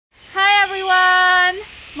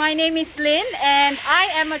my name is Lynne and I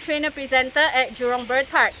am a trainer presenter at Jurong Bird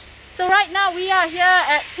Park. So right now we are here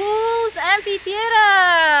at Pools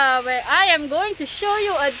Amphitheatre where I am going to show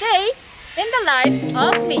you a day in the life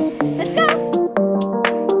of me. Let's go!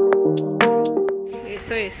 Okay,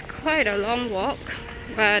 so it's quite a long walk,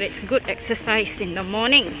 but it's good exercise in the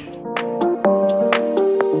morning.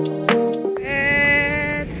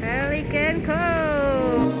 At Pelican Cove.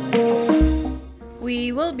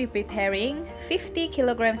 We will be preparing 50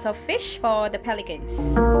 kilograms of fish for the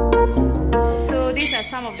pelicans. So these are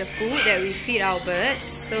some of the food that we feed our birds.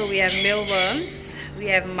 So we have mealworms, we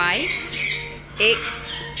have mice,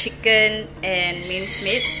 eggs, chicken and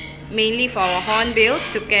mincemeat, mainly for our hornbills,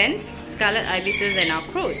 toucans, scarlet ibises and our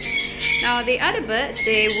crows. Now the other birds,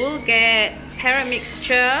 they will get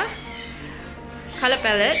paramixture, color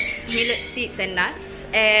pellets, millet seeds and nuts,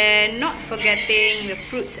 and not forgetting the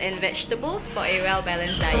fruits and vegetables for a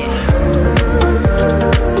well-balanced diet.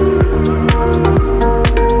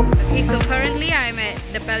 Okay, so currently I'm at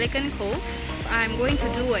the Pelican Cove. I'm going to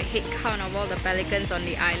do a head count of all the pelicans on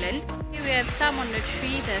the island. Here we have some on the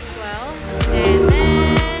trees as well, and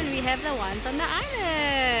then we have the ones on the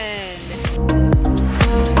island.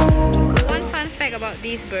 One fun fact about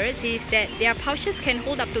these birds is that their pouches can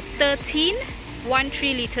hold up to 13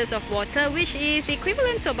 liters of water, which is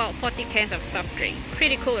equivalent to about 40 cans of soft drink.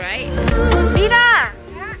 Pretty cool, right? Nina!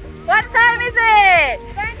 Yeah? What time is it?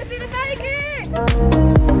 It's time to feed the pelican!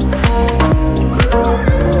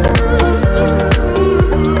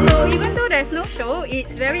 So even though there's no show,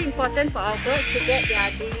 it's very important for our birds to get their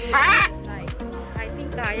daily life. I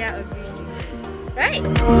think Kaya agrees with me. Right?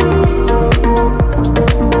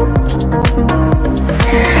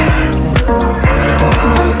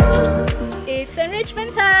 It's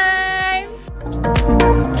enrichment time!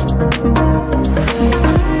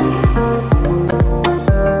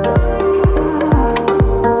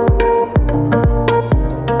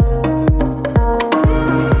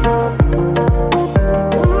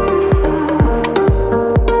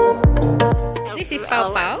 This is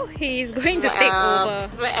Pao Pao. He is going to take over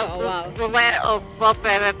for a while.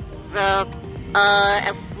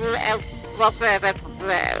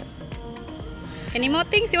 Any more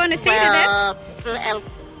things you want to say to them?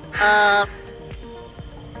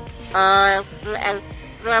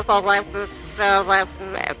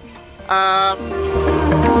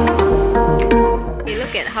 Okay,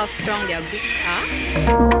 look at how strong their beaks are.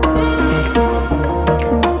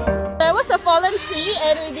 There was a fallen tree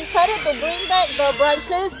and we decided to bring back the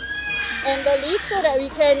branches and the leaves so that we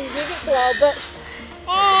can give it to our birds.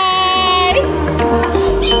 Hi!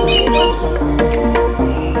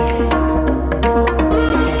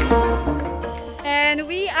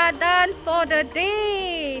 We are done for the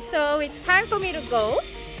day, so it's time for me to go.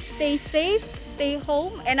 Stay safe, stay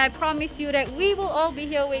home, and I promise you that we will all be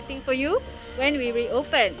here waiting for you when we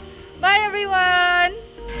reopen. Bye everyone!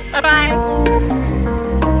 Bye bye!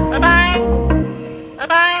 Bye bye!